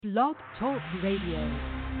Blog Talk Radio.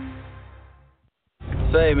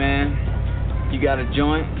 Say, man, you got a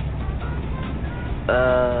joint?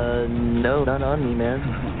 No, not on me, man.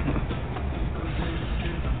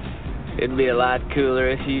 It'd be a lot cooler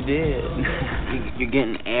if you did. You're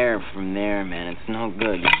getting air from there, man. It's no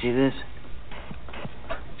good. You see this?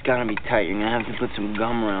 It's gotta be tight. You're gonna have to put some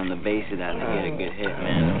gum around the base of that to get a good hit,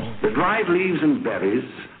 man. The dried leaves and berries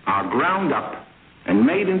are ground up and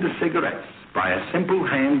made into cigarettes by a simple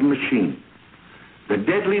hand machine. The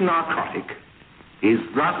deadly narcotic is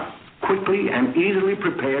thus quickly and easily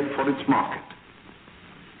prepared for its market.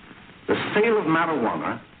 The sale of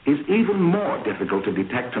marijuana is even more difficult to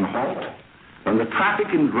detect and halt than the traffic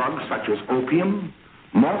in drugs such as opium,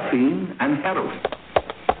 morphine, and heroin.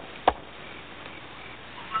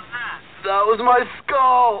 That was my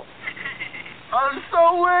skull. I'm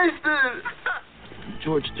so wasted.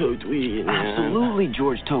 George Tote weed. Absolutely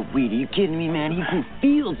George Tote weed. Are you kidding me, man? He grew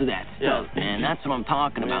fields of that stuff, man. That's what I'm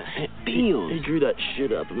talking about. Fields. He grew that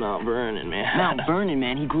shit up in Mount Vernon, man. Mount Vernon,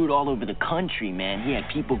 man. He grew it all over the country, man. He had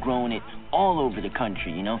people growing it all over the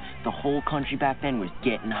country, you know? The whole country back then was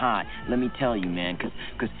getting hot. Let me tell you, man,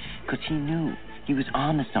 because he knew. He was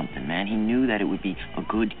on to something, man. He knew that it would be a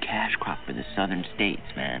good cash crop for the southern states,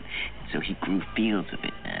 man. So he grew fields of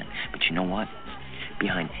it, man. But you know what?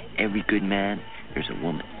 Behind every good man, there's a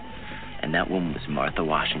woman. And that woman was Martha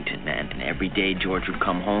Washington, man. And every day George would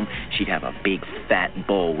come home, she'd have a big fat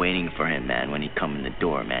bowl waiting for him, man, when he'd come in the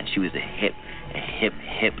door, man. She was a hip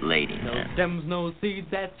lady, no man. No stems, no seeds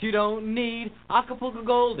that you don't need. Acapulco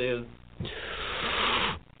Gold is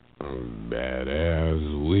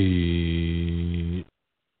badass weed.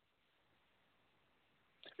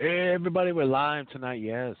 Hey, everybody, we're live tonight.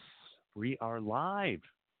 Yes, we are live.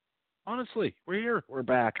 Honestly, we're here. We're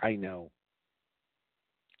back. I know.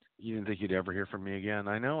 You didn't think you'd ever hear from me again.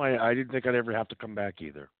 I know. I didn't think I'd ever have to come back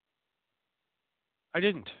either. I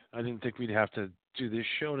didn't. I didn't think we'd have to do this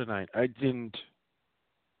show tonight. I didn't.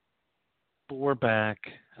 But we're back.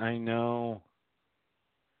 I know.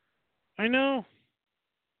 I know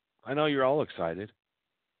you're all excited.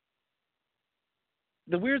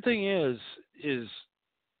 The weird thing is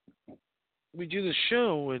we do this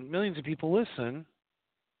show and millions of people listen.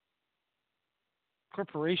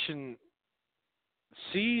 Corporation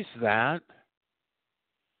sees that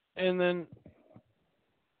and then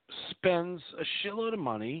spends a shitload of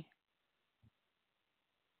money,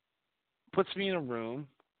 puts me in a room,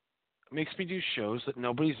 makes me do shows that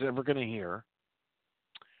nobody's ever going to hear,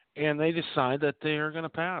 and they decide that they're going to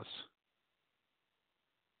pass.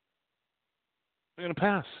 They're going to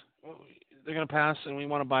pass. They're going to pass, and we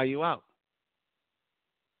want to buy you out.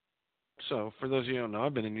 So, for those of you who don't know,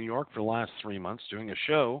 I've been in New York for the last 3 months doing a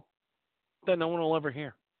show that no one will ever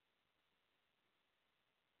hear.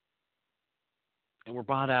 And we're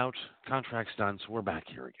bought out, contract's done, so we're back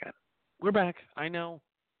here again. We're back, I know,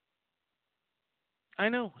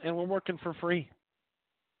 and we're working for free.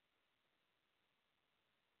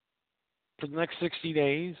 For the next 60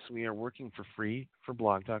 days, we are working for free for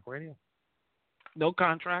Blog Talk Radio. No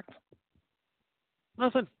contract,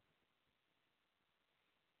 nothing.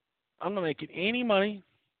 I'm not making any money.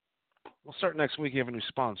 We'll start next week. You have a new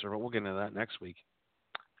sponsor, but we'll get into that next week.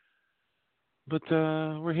 But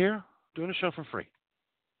we're here doing a show for free,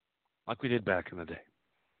 like we did back in the day.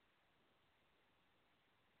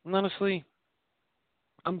 And honestly,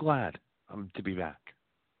 I'm glad to be back.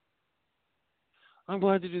 I'm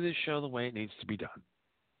glad to do this show the way it needs to be done.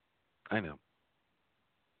 I know.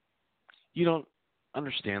 You don't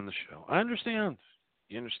understand the show. I understand.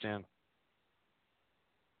 You understand.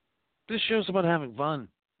 This show's about having fun.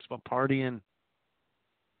 It's about partying.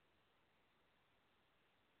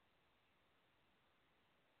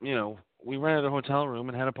 You know, we rented a hotel room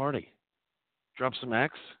and had a party. Dropped some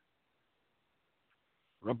X.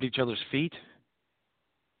 Rubbed each other's feet.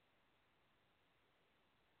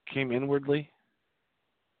 Came inwardly.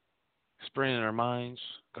 Spraying in our minds.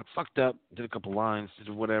 Got fucked up. Did a couple lines. Did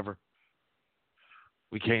whatever.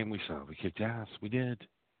 We came, we saw, we kicked ass. We did.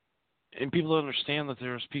 And people don't understand that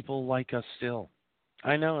there's people like us still.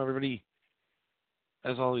 I know everybody,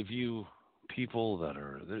 as all of you people that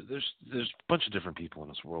are, there's a bunch of different people in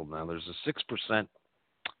this world now. There's a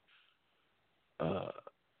 6%,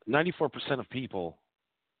 94% of people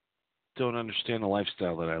don't understand the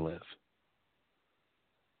lifestyle that I live.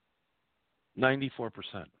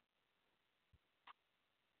 94%.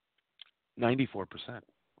 94%.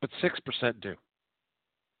 But 6% do.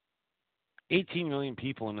 18 million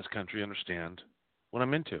people in this country understand what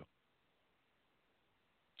I'm into.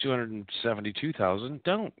 272,000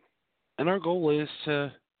 don't. And our goal is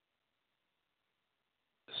to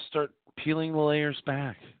start peeling the layers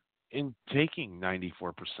back and taking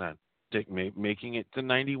 94%, making it to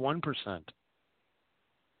 91%.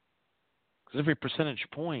 Because every percentage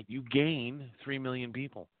point, you gain 3 million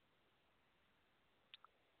people.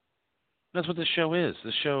 That's what this show is.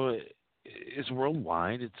 The show is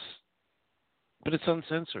worldwide, but it's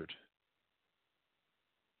uncensored.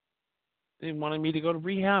 They wanted me to go to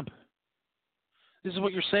rehab. This is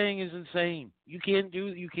what you're saying is insane. You can't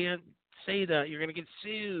say that. You're going to get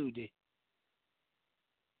sued.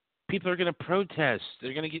 People are going to protest.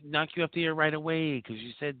 They're going to knock you off the air right away because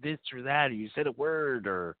you said this or that, or you said a word,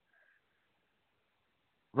 or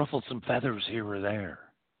ruffled some feathers here or there.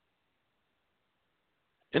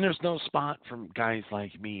 And there's no spot for guys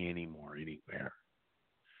like me anymore anywhere.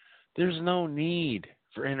 There's no need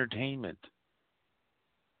for entertainment.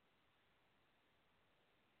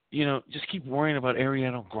 You know, just keep worrying about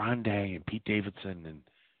Ariana Grande and Pete Davidson, and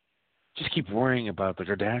just keep worrying about the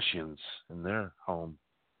Kardashians and their home.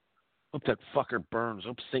 Hope that fucker burns.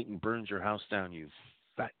 Hope Satan burns your house down, you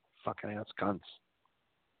fat fucking ass cunts.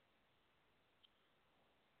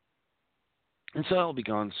 And so I'll be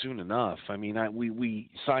gone soon enough. I mean, we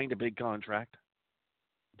signed a big contract.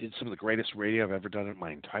 Did some of the greatest radio I've ever done in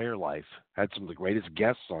my entire life. Had some of the greatest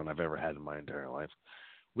guests on I've ever had in my entire life.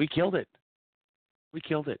 We killed it. We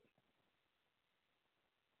killed it.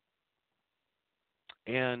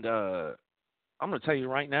 And I'm going to tell you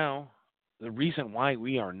right now, the reason why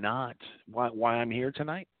we are not, why I'm here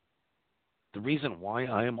tonight, the reason why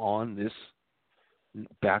I am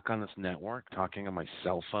back on this network, talking on my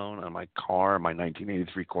cell phone, on my car, my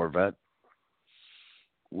 1983 Corvette,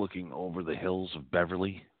 looking over the hills of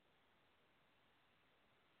Beverly,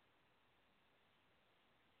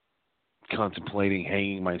 contemplating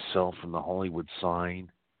hanging myself from the Hollywood sign.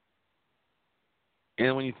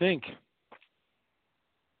 And when you think,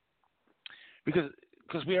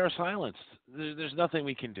 because we are silenced, there's nothing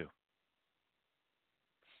we can do.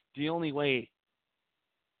 The only way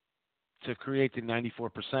to create the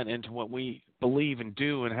 94% into what we believe and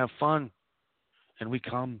do and have fun, and we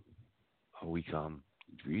come. Oh, we come.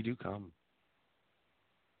 We do come.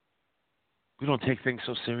 We don't take things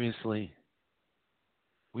so seriously.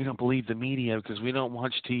 We don't believe the media because we don't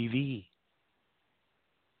watch TV.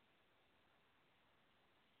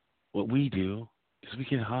 What we do is we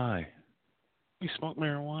get high. We smoke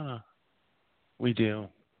marijuana. We do.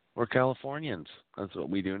 We're Californians. That's what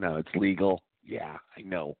we do now. It's legal. Yeah, I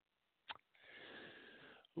know.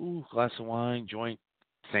 Ooh, glass of wine, joint,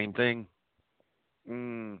 same thing.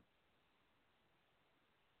 Not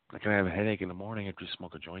gonna have a headache in the morning after you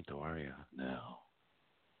smoke a joint, though, are you? No.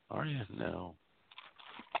 Are you? No.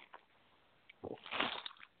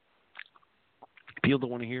 People don't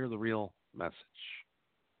want to hear the real message.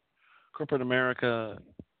 Corporate America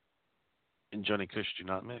and Johnny Cush do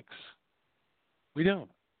not mix. We don't.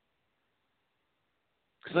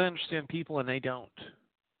 Because I understand people and they don't.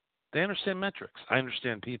 They understand metrics. I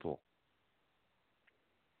understand people.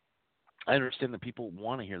 I understand that people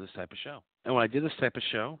want to hear this type of show. And when I did this type of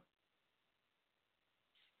show,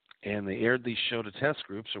 and they aired these show to test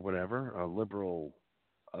groups or whatever, liberal,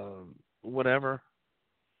 whatever,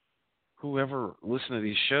 whoever listened to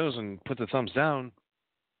these shows and put the thumbs down,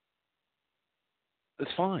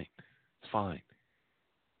 it's fine. It's fine.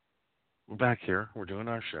 We're back here. We're doing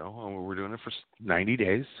our show. And we're doing it for 90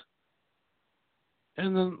 days.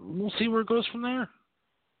 And then we'll see where it goes from there.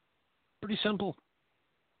 Pretty simple.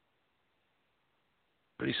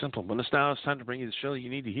 Pretty simple. But it's time to bring you the show you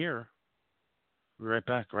need to hear. We'll be right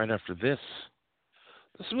back right after this.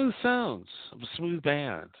 The smooth sounds of a smooth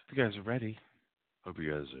band. If you guys are ready. Hope you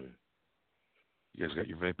guys are. You guys got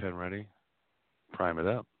your vape pen ready? Prime it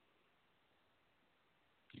up.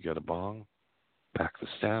 You got a bong? Pack the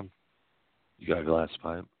stem. You got a glass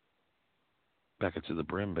pipe? Pack it to the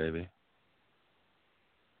brim, baby.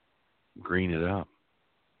 Green it up.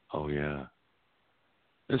 Oh, yeah.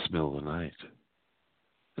 It's middle of the night.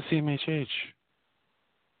 The CMHH.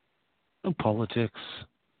 No politics.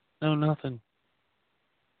 No nothing.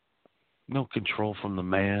 No control from the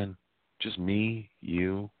man. Just me,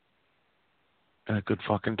 you, and a good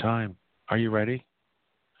fucking time. Are you ready?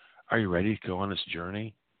 Are you ready to go on this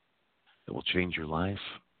journey that will change your life?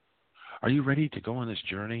 Are you ready to go on this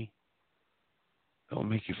journey that will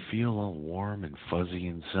make you feel all warm and fuzzy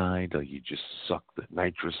inside, like you just sucked the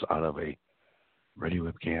nitrous out of a Ready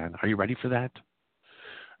Whip can? Are you ready for that?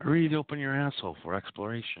 Are you ready to open your asshole for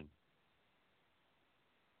exploration?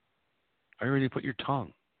 Are you ready to put your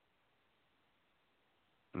tongue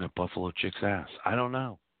in a buffalo chick's ass? I don't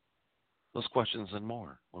know. Those questions and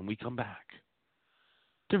more when we come back.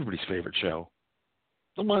 It's everybody's favorite show.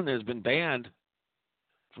 The one that has been banned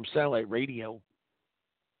from satellite radio.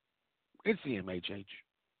 It's the MHH.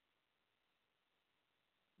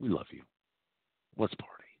 We love you. Let's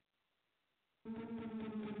party.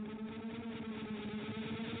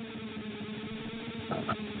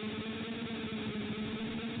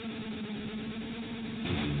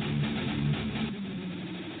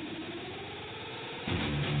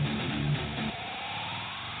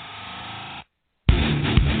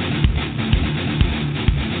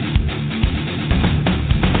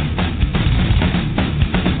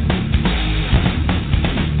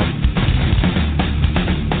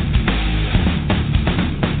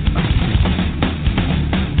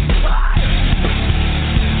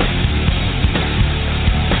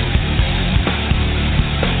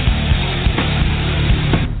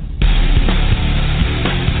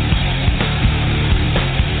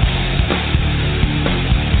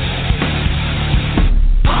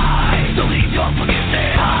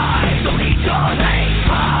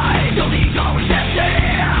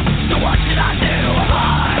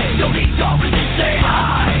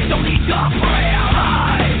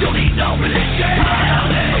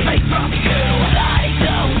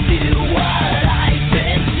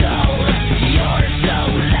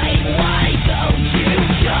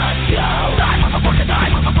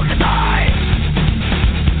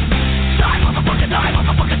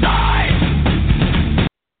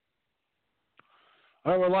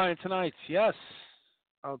 All right, we're live tonight, yes,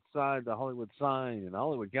 outside the Hollywood sign in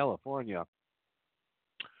Hollywood, California. At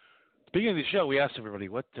the beginning of the show, we asked everybody,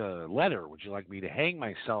 what letter would you like me to hang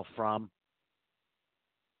myself from?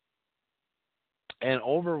 And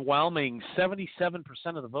overwhelming 77%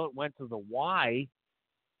 of the vote went to the Y.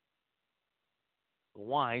 The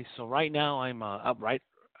Y. So right now I'm upright.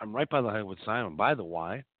 I'm right by the Hollywood sign. I'm by the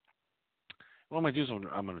Y. What I'm going to do is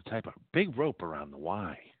I'm going to type a big rope around the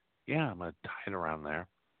Y. Yeah, I'm going to tie it around there.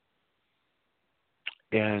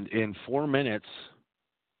 And in 4 minutes,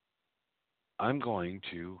 I'm going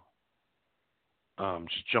to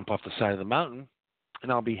just jump off the side of the mountain,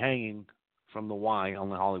 and I'll be hanging from the Y on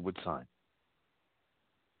the Hollywood sign.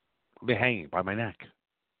 I'll be hanging by my neck.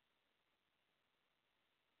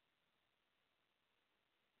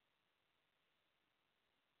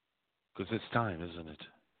 Because it's time, isn't it?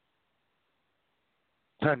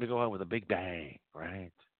 Time to go out with a big bang,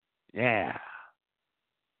 right? Yeah.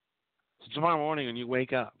 So tomorrow morning when you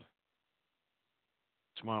wake up,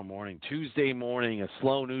 tomorrow morning, Tuesday morning, a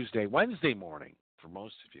slow news day, Wednesday morning for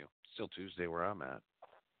most of you. Still Tuesday where I'm at.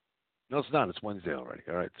 No, it's not. It's Wednesday already.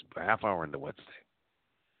 All right, it's a half hour into Wednesday.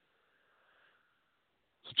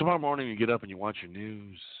 So tomorrow morning you get up and you watch your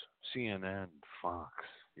news, CNN, Fox.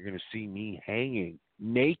 You're going to see me hanging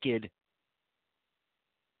naked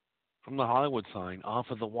from the Hollywood sign off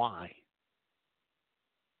of the Y.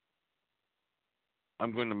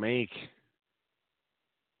 I'm going to make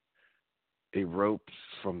a rope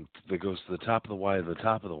that goes to the top of the Y to the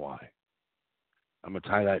top of the Y. I'm going to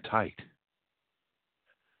tie that tight.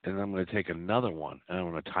 And then I'm going to take another one, and I'm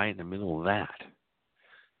going to tie it in the middle of that.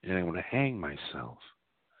 And I'm going to hang myself.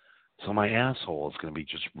 So my asshole is going to be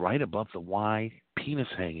just right above the Y, penis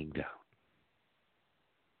hanging down.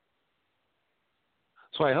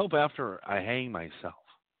 So I hope after I hang myself,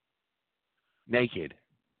 naked,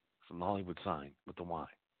 from the Hollywood sign with the Y,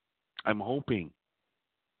 I'm hoping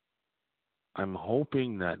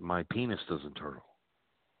that my penis doesn't turtle.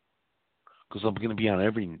 Because I'm going to be on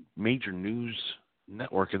every major news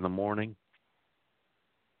network in the morning.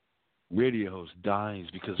 Radio host dies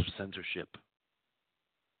because of censorship.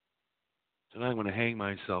 So I'm going to hang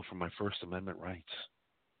myself for my First Amendment rights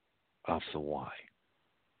off the Y.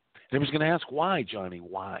 And everyone's going to ask, why, Johnny?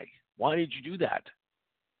 Why? Why did you do that?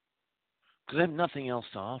 Because I have nothing else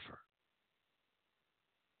to offer.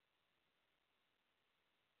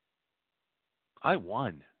 I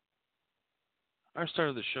won. I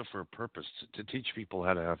started the show for a purpose, to teach people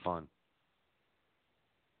how to have fun.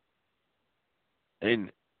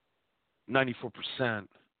 And 94%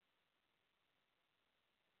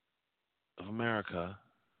 of America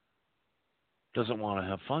doesn't want to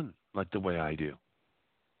have fun like the way I do.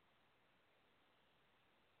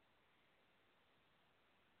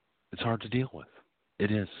 It's hard to deal with.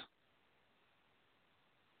 It is.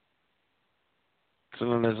 So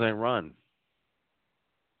then as I run,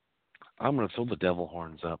 I'm going to throw the devil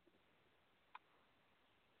horns up.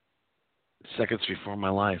 Seconds before my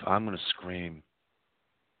life, I'm going to scream,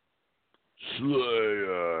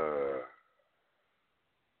 Slayer.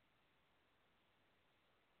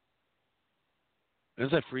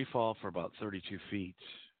 As I free fall for about 32 feet,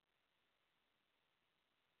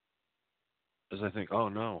 as I think, oh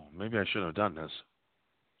no, maybe I shouldn't have done this.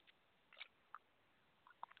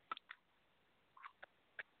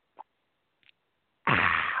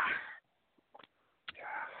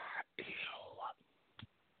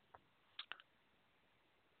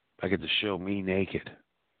 I get to show me naked.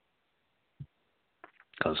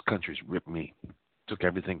 Because countries ripped me. Took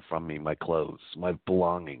everything from me, my clothes, my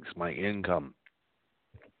belongings, my income.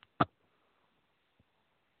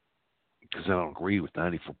 Because I don't agree with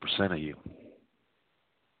 94% of you.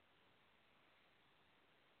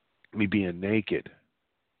 Me being naked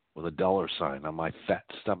with a dollar sign on my fat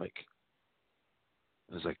stomach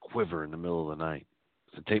as I quiver in the middle of the night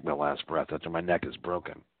to take my last breath after my neck is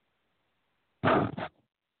broken. I'm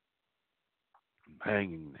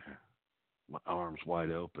hanging there, my arms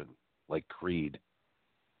wide open, like Creed,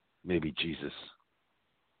 maybe Jesus.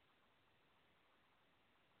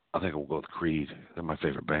 I think I'll go with Creed. They're my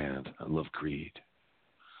favorite band. I love Creed.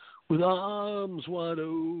 With arms wide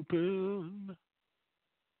open.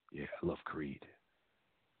 Yeah, I love Creed.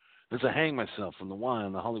 As I hang myself from the Y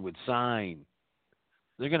on the Hollywood sign,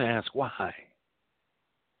 they're going to ask why.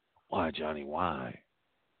 Why, Johnny, why?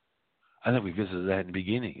 I think we visited that in the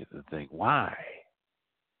beginning of the thing. Why?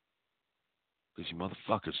 Because you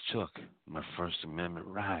motherfuckers took my First Amendment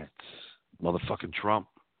rights. Motherfucking Trump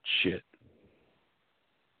shit.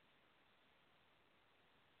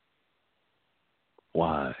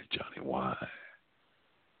 Why, Johnny, why?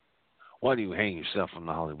 Why do you hang yourself from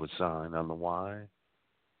the Hollywood sign on the why?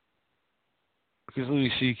 Because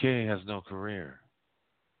Louis C.K. has no career.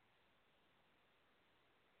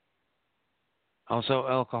 Also,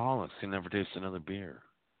 alcoholics can never taste another beer.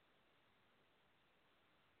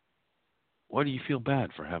 Why do you feel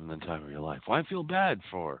bad for having the time of your life? Why feel bad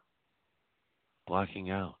for blacking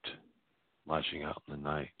out, lashing out in the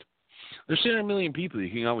night? There's 100 million people. You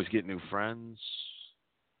can always get new friends.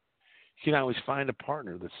 You can always find a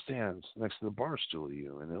partner that stands next to the bar stool to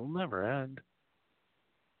you, and it'll never end.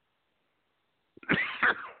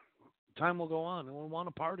 Time will go on, and we'll want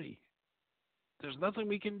to party. There's nothing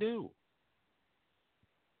we can do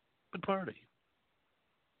but party.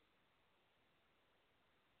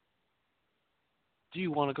 Do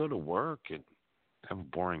you want to go to work and have a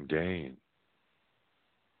boring day and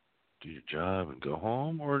do your job and go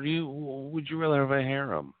home, or would you rather have a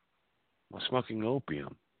harem, or smoking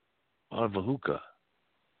opium, out of a hookah,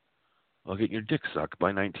 or getting your dick sucked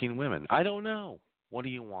by 19 women? I don't know. What do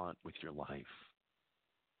you want with your life?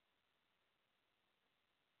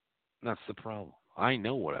 That's the problem. I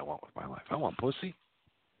know what I want with my life. I want pussy.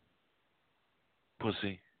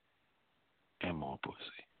 Pussy. And more pussy.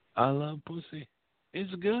 I love pussy.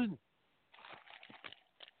 It's good.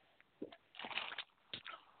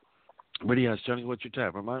 But yes, Johnny, what's your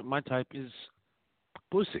type? My type is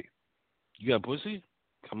pussy. You got pussy?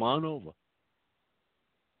 Come on over.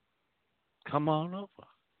 Come on over.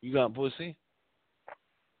 You got pussy?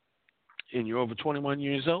 And you're over 21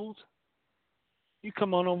 years old? You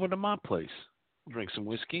come on over to my place. Drink some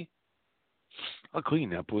whiskey. I'll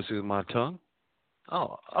clean that pussy with my tongue.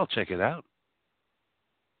 I'll check it out.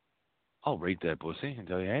 I'll rate that pussy and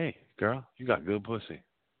tell you, hey, girl, you got good pussy.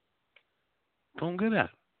 Doing good at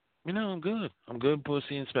it. You know, I'm good. I'm good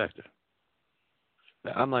pussy inspector.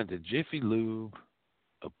 I'm like the Jiffy Lube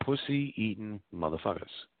of pussy-eating motherfuckers.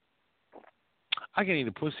 I can eat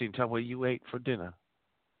a pussy and tell what you ate for dinner.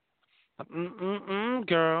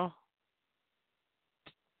 Girl.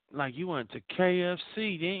 Like you went to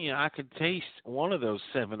KFC, didn't you? I could taste one of those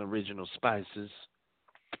 7 original spices.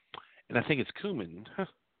 And I think it's cumin.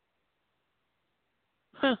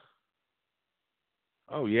 Huh.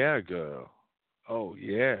 Oh, yeah, girl. Oh,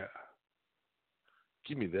 yeah.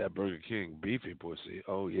 Give me that Burger King beefy pussy.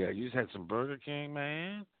 Oh, yeah. You just had some Burger King,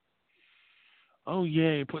 man? Oh,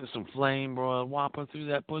 yeah. You're putting some flame broiled Whopper through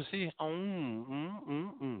that pussy?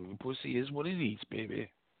 Pussy is what it eats,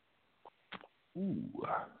 baby. Ooh.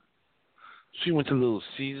 So you went to Little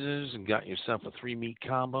Caesars and got yourself a 3-meat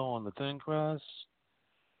combo on the thin crust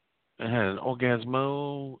and had an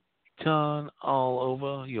orgasmo ton all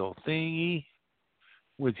over your thingy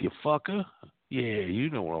with your fucker? Yeah, you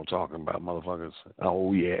know what I'm talking about, motherfuckers.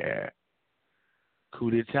 Oh, yeah.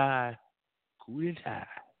 Coup d'etat. Coup d'etat.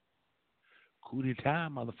 Coup d'etat,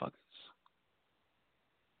 motherfuckers.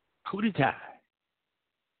 Coup d'etat.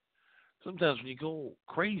 Sometimes when you go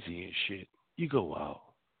crazy and shit, you go, oh,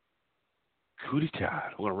 coup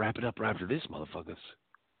d'etat. We're going to wrap it up right after this, motherfuckers.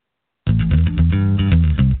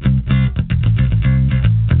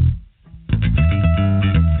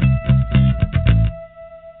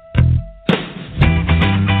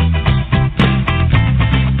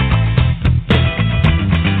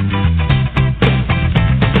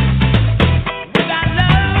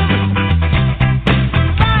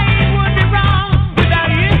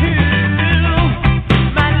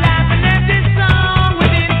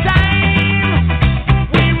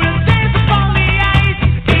 Ice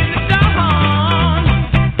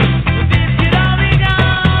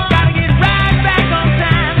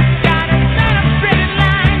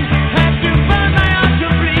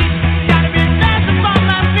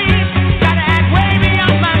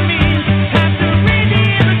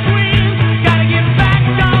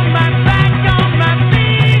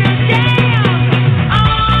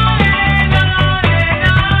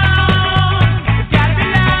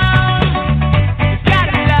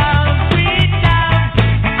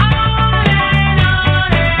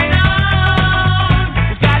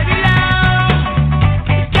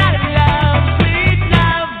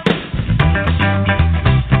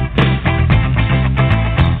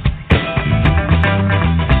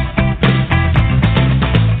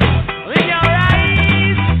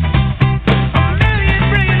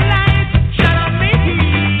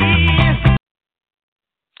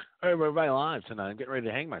everybody live tonight. I'm getting ready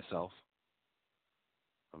to hang myself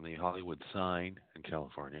from the Hollywood sign in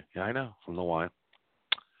California. Yeah, I know, from the Y.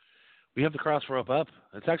 We have the cross rope up.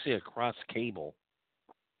 It's actually a cross cable.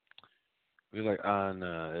 We like on.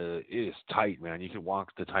 It is tight, man. You can walk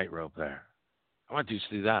the tightrope there. I might just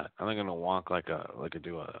do that. I'm not gonna walk like a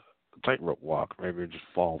tightrope walk. Maybe just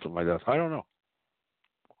fall to my death. I don't know.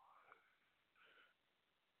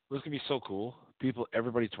 This could be so cool.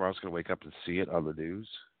 Everybody tomorrow's gonna wake up and see it on the news.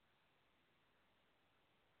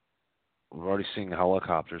 We're already seeing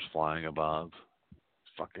helicopters flying above.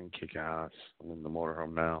 Fucking kick ass. I'm in the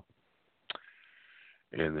motorhome now.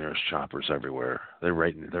 And there's choppers everywhere. They're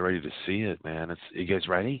ready to see it, man. You guys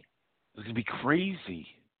ready? It's gonna be crazy.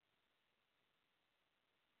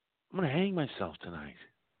 I'm gonna hang myself tonight.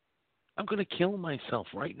 I'm gonna kill myself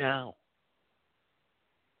right now.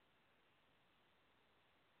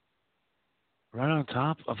 Right on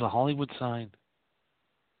top of the Hollywood sign.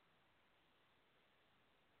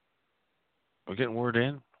 We're getting word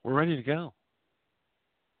in. We're ready to go.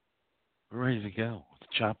 We're ready to go. The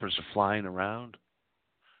choppers are flying around.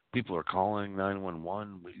 People are calling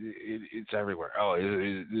 911. It's everywhere. Oh,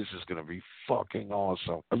 this is going to be fucking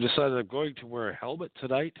awesome. I've decided I'm going to wear a helmet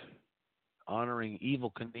tonight, honoring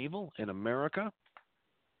Evel Knievel in America.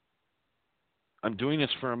 I'm doing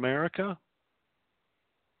this for America.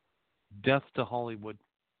 Death to Hollywood.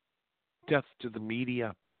 Death to the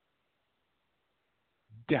media.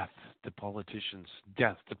 Death to politicians.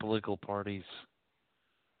 Death to political parties.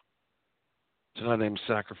 Tonight I'm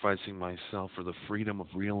sacrificing myself for the freedom of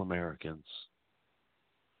real Americans.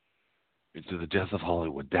 Into the death of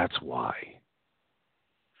Hollywood. That's why.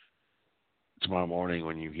 Tomorrow morning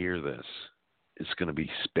when you hear this, it's going to be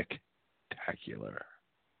spectacular.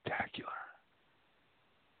 Spectacular.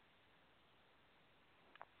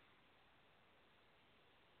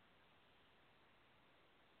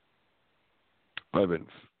 I've been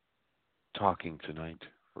talking tonight.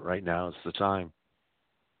 Right now is the time.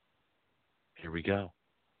 Here we go.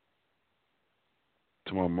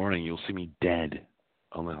 Tomorrow morning you'll see me dead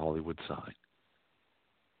on the Hollywood sign.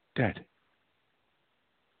 Dead.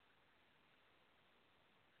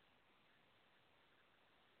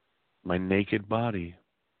 My naked body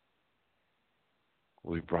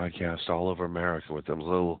will be broadcast all over America with them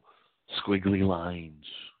little squiggly lines.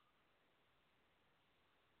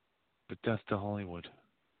 But death to Hollywood.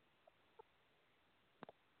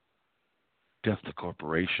 Death to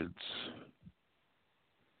corporations.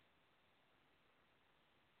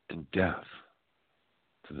 And death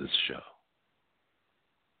to this show.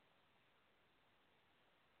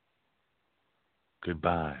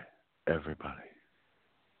 Goodbye, everybody.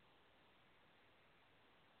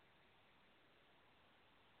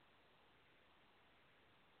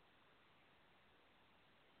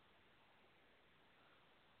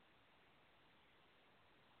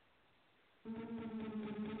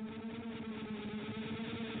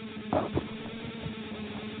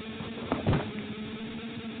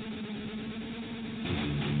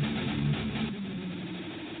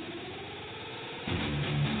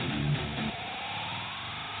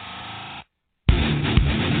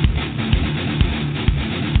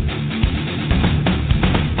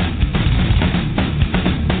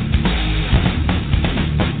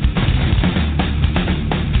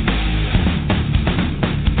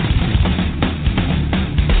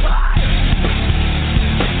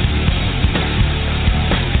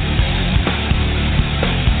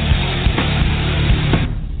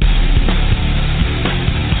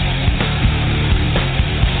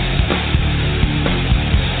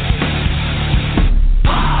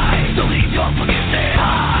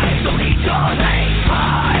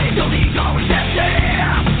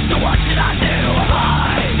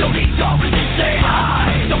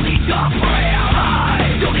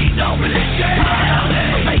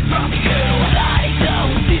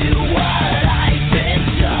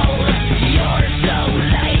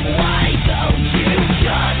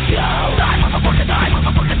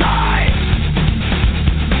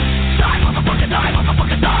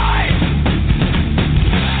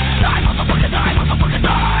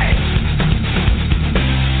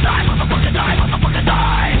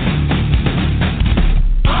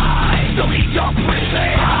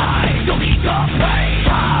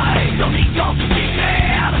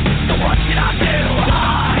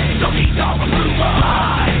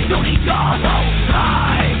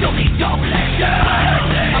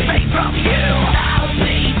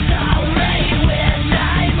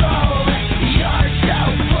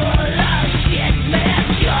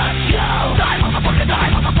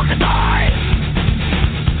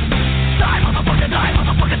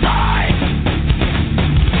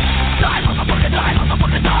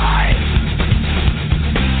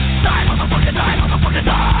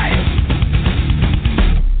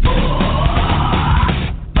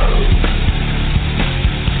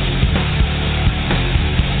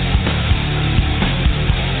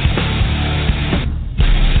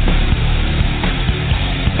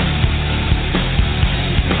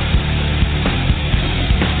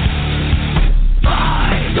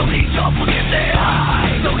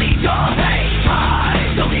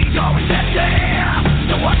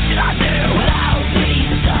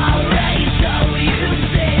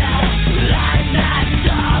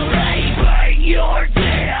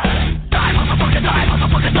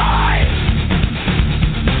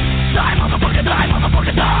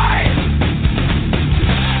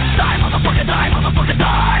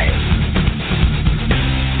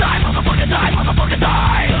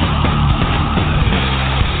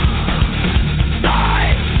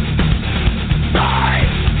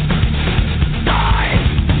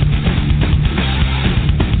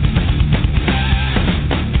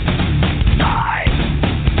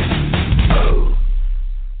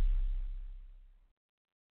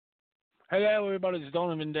 Hello, everybody. It's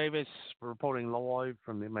Donovan Davis reporting live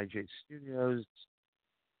from the MAJ studios.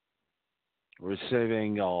 We're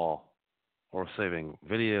receiving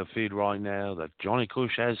video feed right now that Johnny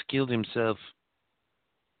Cush has killed himself.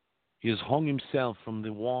 He has hung himself from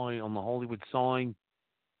the Y on the Hollywood sign.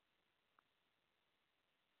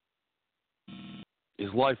 His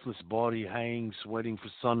lifeless body hangs, waiting for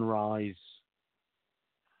sunrise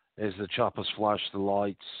as the choppers flash the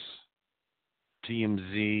lights.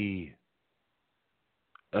 TMZ,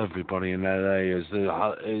 everybody in LA,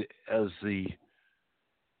 as the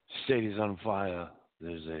state is on fire.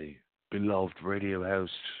 There's a beloved radio house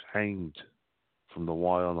hanged from the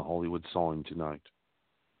Y on the Hollywood sign tonight.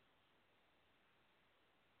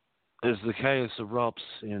 As the chaos erupts,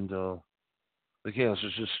 and the chaos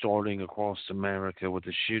is just starting across America with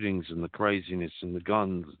the shootings and the craziness and the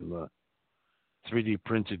guns and the 3D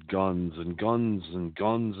printed guns and guns and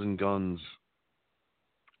guns and guns.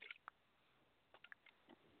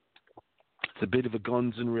 It's a bit of a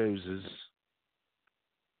Guns N' Roses.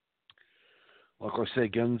 Like I say,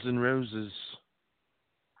 Guns N' Roses.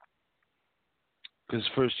 Because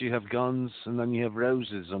first you have guns and then you have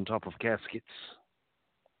roses on top of caskets.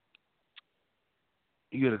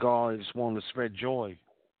 You got a guy who just wanted to spread joy.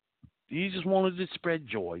 He just wanted to spread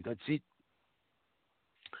joy. That's it.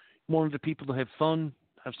 He wanted the people to have fun,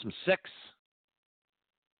 have some sex,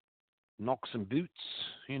 knock some boots,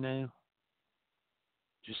 you know.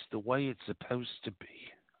 Just the way it's supposed to be.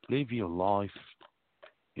 Live your life,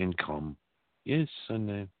 income. Yes, I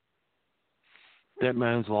know. That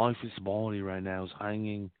man's lifeless body right now is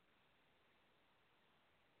hanging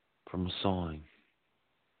from a sign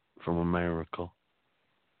from America.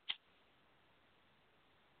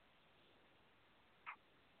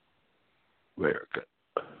 America.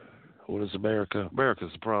 What is America?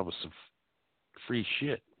 America's the promise of free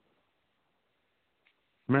shit.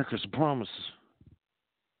 America's the promise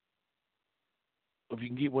of you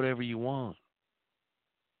can get whatever you want.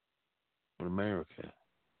 But America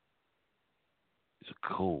is a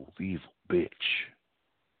cold, evil bitch.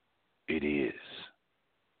 It is.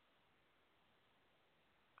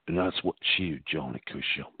 And that's what you, Johnny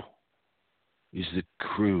Cush, is the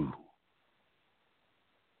crew.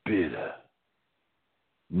 Bitter,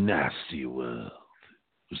 nasty world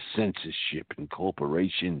of censorship and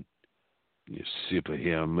corporation, your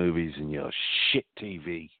superhero movies and your shit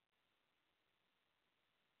TV.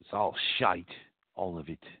 It's all shite, all of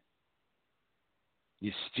it.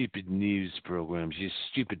 Your stupid news programs, your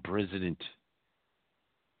stupid president,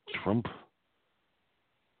 Trump.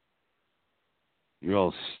 You're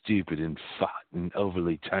all stupid and fat and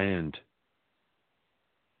overly tanned.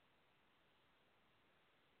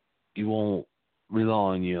 You won't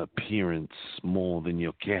rely on your appearance more than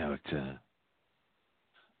your character.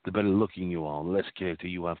 The better looking you are, the less character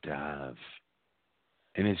you have to have.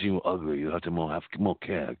 And as you're ugly, you have to have more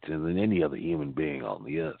character than any other human being on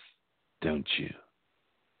the earth, don't you?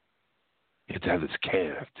 You have to have this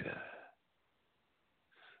character,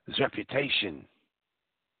 this reputation,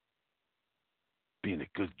 being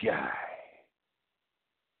a good guy,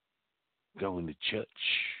 going to church.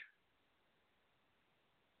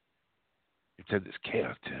 You have to have this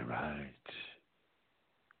character, right?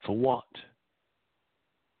 For what?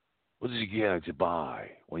 What does your character buy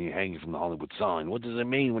when you're hanging from the Hollywood sign? What does it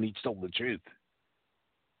mean when he told the truth?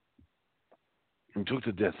 And took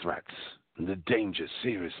the death threats and the danger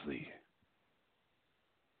seriously.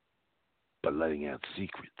 But letting out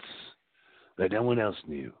secrets that no one else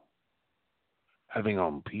knew. Having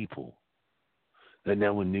on people that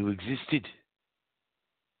no one knew existed.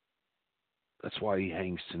 That's why he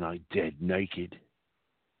hangs tonight dead naked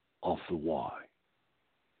off the Y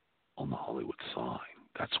on the Hollywood sign.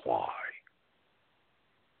 That's why.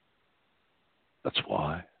 That's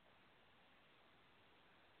why.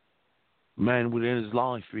 Man would end his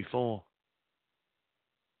life before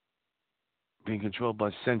being controlled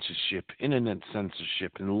by censorship, internet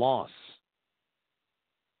censorship, and loss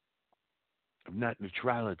of net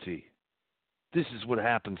neutrality. This is what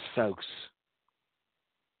happens, folks.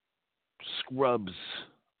 Scrubs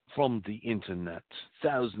from the internet,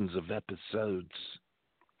 thousands of episodes,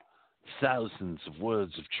 thousands of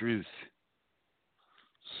words of truth,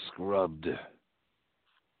 scrubbed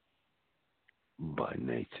by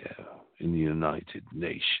NATO in the United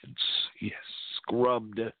Nations. Yes,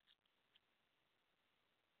 scrubbed.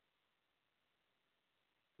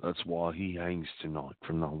 That's why he hangs tonight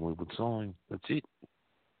from the Hollywood sign. That's it.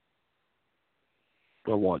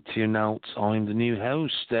 Well, what to announce, I'm the new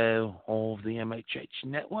host of the MHH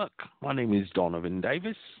network. My name is Donovan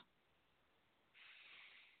Davis.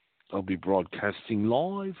 I'll be broadcasting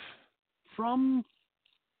live from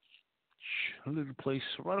a little place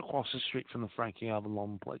right across the street from the Frankie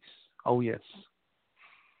Avalon place. Oh, yes.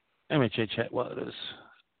 MHH headquarters.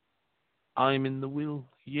 I'm in the will.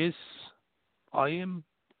 Yes, I am.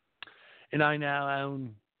 And I now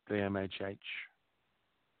own the MHH.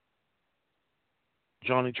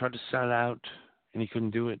 Johnny tried to sell out, and he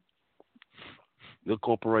couldn't do it. The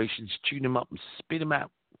corporations chewed him up and spit him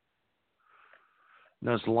out.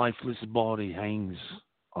 Now his lifeless body hangs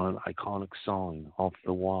on an iconic sign off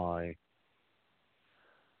the Y,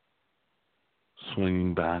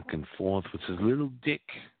 swinging back and forth with his little dick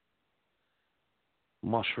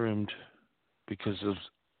mushroomed because of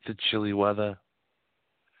the chilly weather.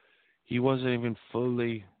 He wasn't even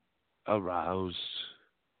fully aroused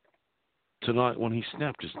tonight when he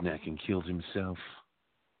snapped his neck and killed himself.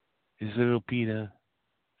 His little Peter,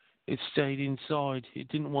 it stayed inside. It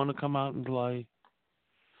didn't want to come out and play.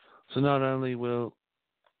 So not only will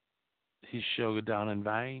his show go down in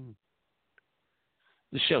vain,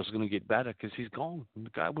 the show's going to get better because he's gone. The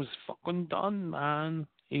guy was fucking done, man.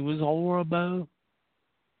 He was horrible.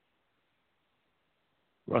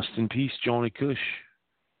 Rest in peace, Johnny Cush.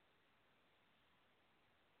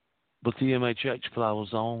 But the MHH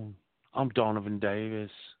plows on. I'm Donovan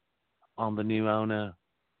Davis. I'm the new owner,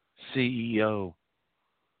 CEO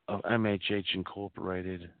of MHH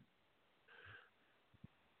Incorporated.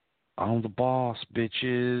 I'm the boss,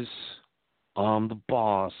 bitches. I'm the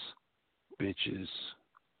boss, bitches.